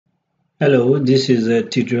Hello, this is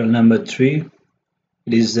tutorial number 3.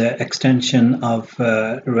 It is the extension of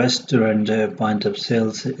restaurant point of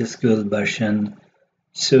sales SQL version.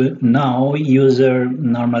 So now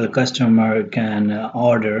normal customer can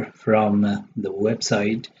order from the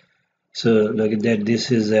website. So look at that,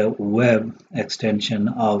 this is a web extension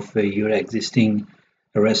of your existing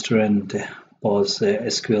restaurant POS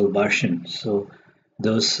SQL version. So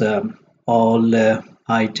those all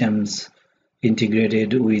items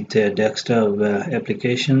integrated with desktop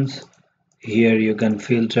applications. Here you can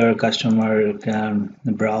filter, customer can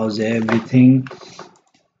browse everything.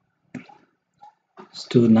 It's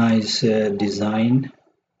too nice design.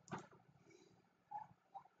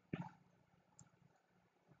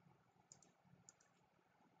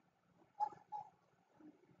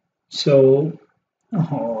 So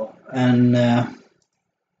and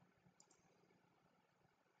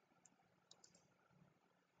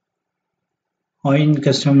when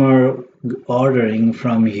customer ordering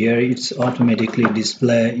from here, it's automatically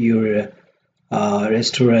display your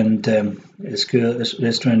restaurant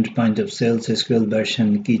restaurant point of sales SQL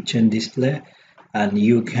version kitchen display, and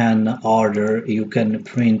you can order, you can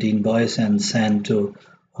print invoice and send to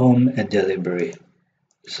home a delivery.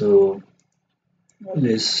 So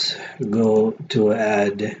let's go to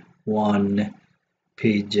add one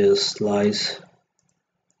page slice.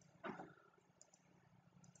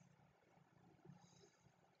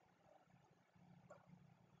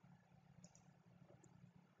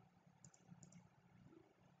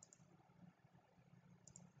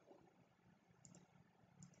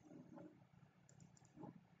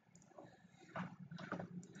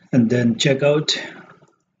 And then checkout,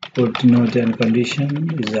 put note and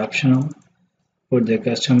condition is optional. Put the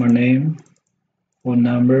customer name, phone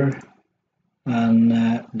number,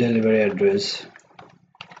 and delivery address.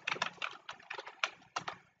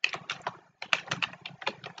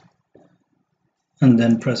 And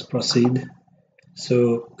then press proceed.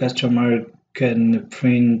 So customer can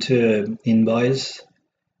print invoice,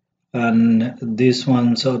 and this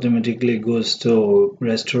one automatically goes to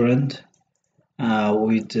restaurant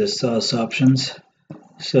with the sauce options.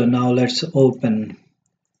 So now let's open.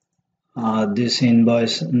 This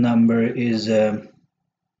invoice number is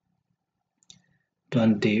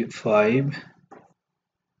 25.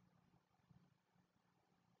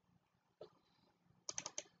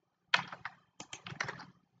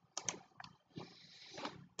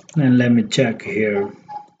 And let me check here.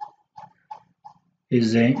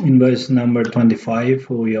 Is the invoice number 25.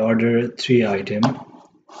 We order 3 items.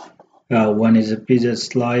 One is a pizza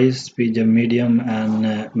slice, pizza medium,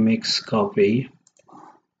 and mixed coffee.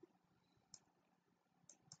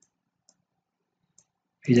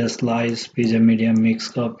 Pizza slice, pizza medium,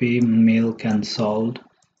 mixed coffee, milk and salt.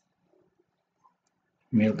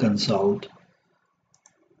 Milk and salt.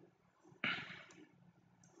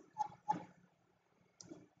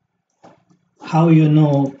 How you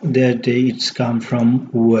know that it's come from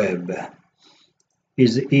web?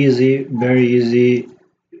 Is easy, very easy,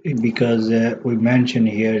 because we mentioned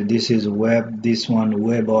here this is web, this one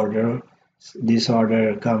web order, this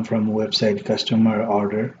order come from website customer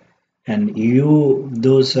order, and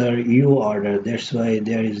those are you order, that's why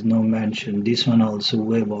there is no mention. This one also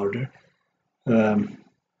web order.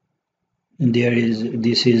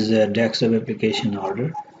 This is a desktop application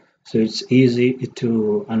order, so it's easy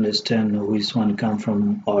to understand which one come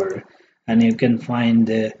from order. And you can find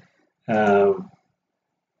the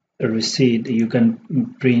receipt, you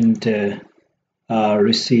can print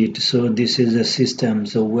receipt. So this is a system,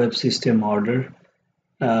 so web system order,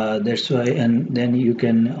 that's why. And then you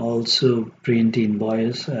can also print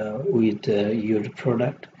invoice with your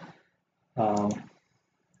product.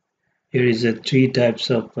 Here is a 3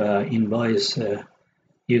 types of invoice.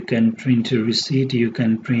 You can print a receipt, you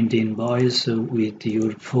can print invoice with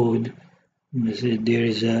your food. There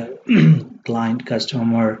is a client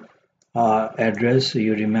customer address.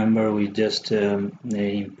 You remember we just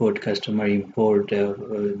import customer import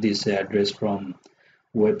this address from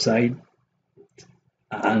website,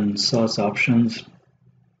 and source options,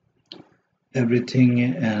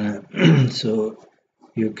 everything. So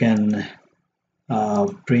you can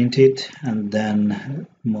print it and then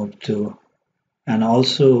move to, and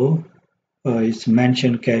also it's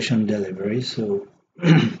mentioned cash on delivery. So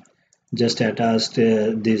just attach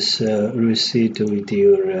this receipt with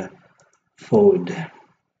your food.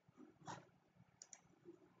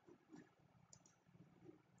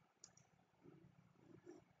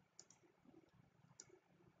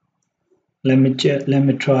 Let me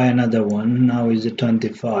try another one. Now is it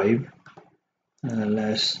 25.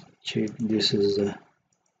 Let's check. This is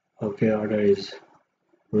okay, order is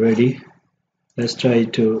ready. Let's try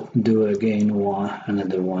to do again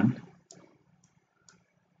another one.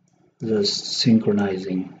 Just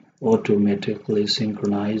synchronizing, automatically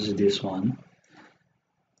synchronize this one.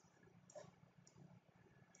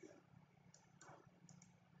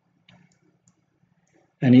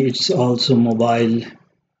 And it's also mobile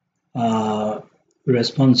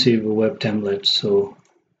responsive web template. So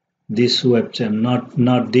this web template,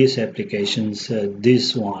 not these applications,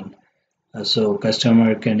 this one. So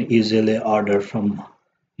customer can easily order from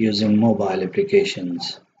using mobile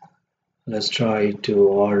applications. Let's try to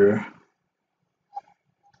order.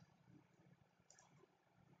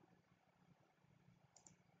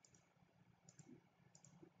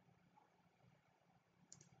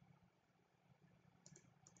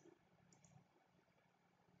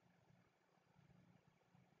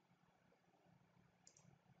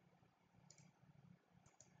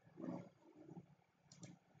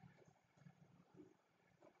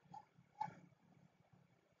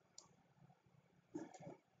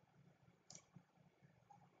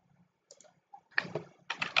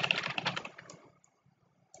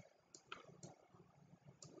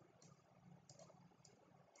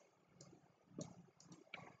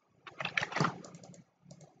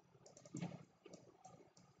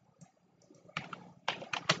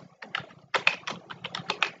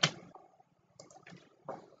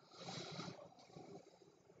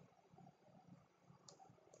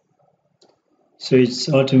 So it's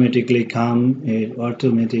automatically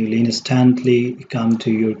instantly come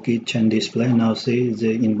to your kitchen display. Now see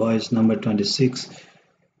the invoice number 26.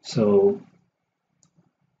 So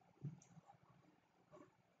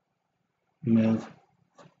milk,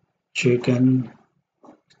 chicken,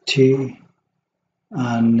 tea,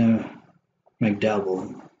 and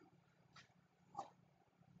McDouble.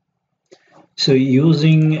 So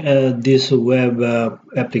using this web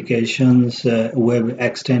applications, web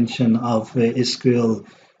extension of SQL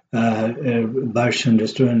version,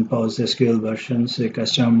 Restaurant POS SQL versions, a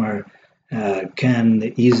customer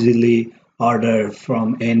can easily order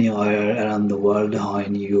from anywhere around the world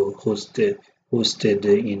when you hosted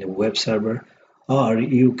in a web server, or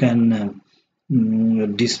you can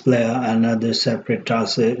display another separate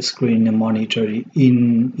task screen monitor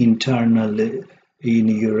in internal in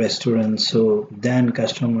your restaurant, so then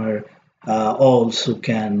customer also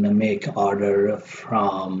can make order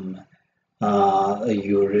from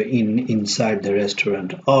your inside the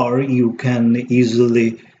restaurant, or you can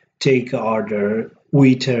easily take order,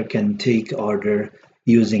 waiter can take order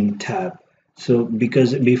using tab. So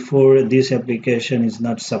because before this application is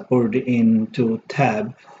not supported into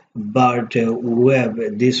tab, but web,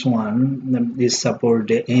 this one is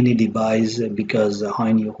support any device, because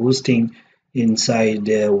when you're hosting inside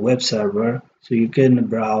the web server, so you can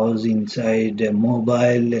browse inside the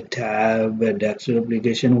mobile tab, desktop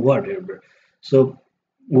application, whatever. So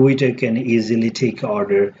waiter can easily take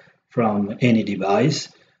order from any device,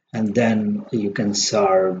 and then you can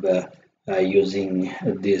serve using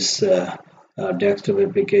this desktop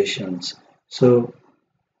applications. So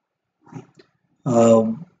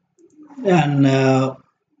um, and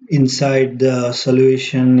inside the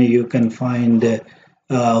solution you can find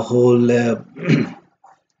a whole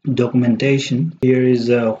documentation. Here is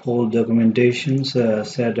a whole documentation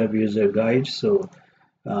setup user guide. So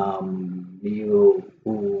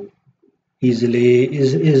you easily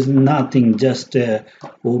is nothing, just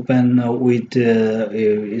open with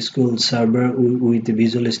SQL Server with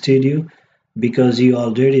Visual Studio, because you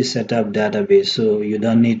already set up database, so you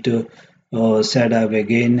don't need to set up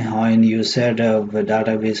again. When you set up a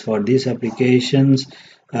database for these applications,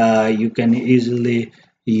 you can easily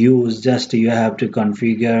use, just you have to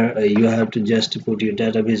configure, you have to just put your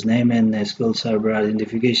database name and SQL Server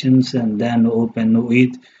identifications, and then open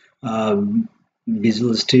with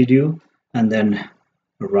Visual Studio, and then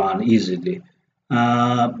run easily.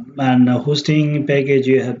 And hosting package,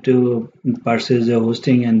 you have to purchase a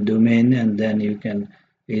hosting and domain, and then you can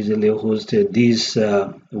easily host these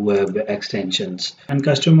web extensions. And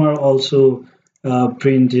customer also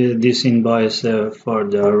print this invoice for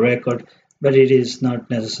the record, but it is not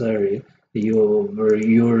necessary. Your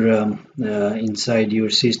inside your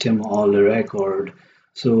system all the record,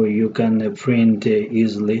 so you can print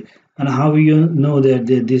easily. And how you know that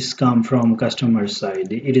this come from customer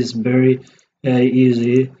side? It is very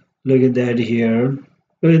easy. Look at that here.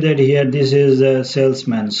 Look at that here. This is a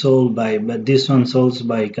salesman sold by, but this one sold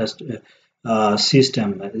by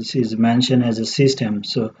system. This is mentioned as a system.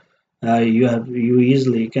 So you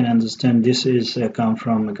easily can understand this is come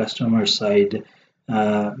from a customer side,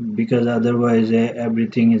 because otherwise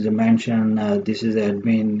everything is mentioned. This is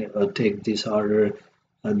admin, take this order,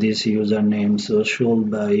 this username, so sold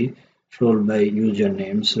by. controlled by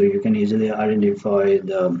username, so you can easily identify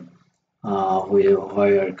the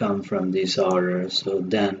where come from this order. So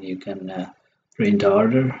then you can print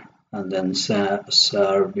order and then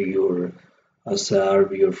serve your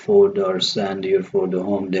food or send your food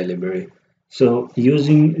home delivery. So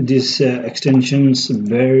using these extensions,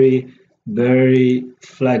 very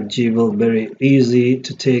flexible, very easy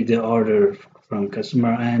to take the order from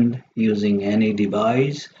customer end using any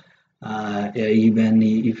device. Even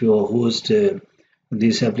if you host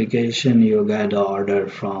this application, you get order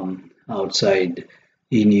from outside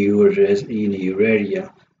in your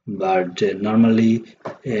area, but normally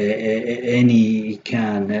any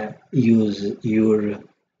can use your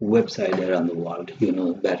website around the world. You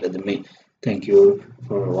know better than me. Thank you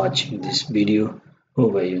for watching this video.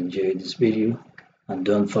 Hope I enjoyed this video, and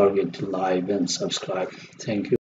don't forget to like and subscribe. Thank you.